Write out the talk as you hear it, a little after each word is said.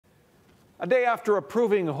A day after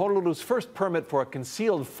approving Honolulu's first permit for a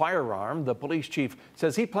concealed firearm, the police chief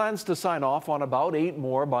says he plans to sign off on about 8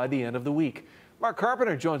 more by the end of the week. Mark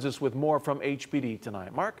Carpenter joins us with more from HPD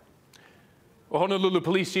tonight. Mark? Well, Honolulu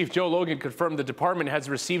Police Chief Joe Logan confirmed the department has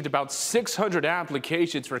received about 600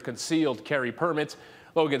 applications for concealed carry permits.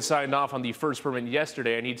 Logan signed off on the first permit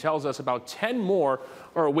yesterday, and he tells us about 10 more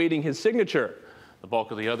are awaiting his signature. The bulk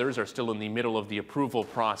of the others are still in the middle of the approval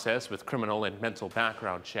process with criminal and mental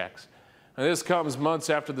background checks. And this comes months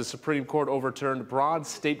after the Supreme Court overturned broad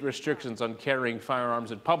state restrictions on carrying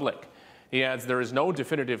firearms in public. He adds there is no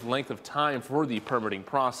definitive length of time for the permitting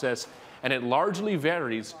process, and it largely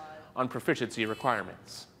varies on proficiency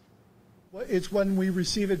requirements. It's when we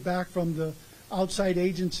receive it back from the outside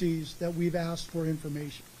agencies that we've asked for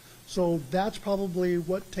information. So that's probably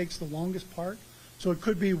what takes the longest part. So it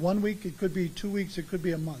could be 1 week, it could be 2 weeks, it could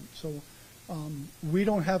be a month. So we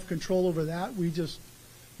don't have control over that. We just,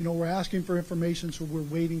 we're asking for information, so we're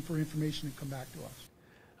waiting for information to come back to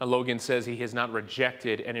us. Logan says he has not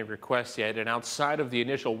rejected any requests yet, and outside of the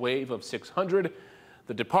initial wave of 600,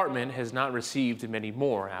 the department has not received many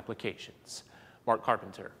more applications. Mark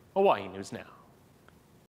Carpenter, Hawaii News Now.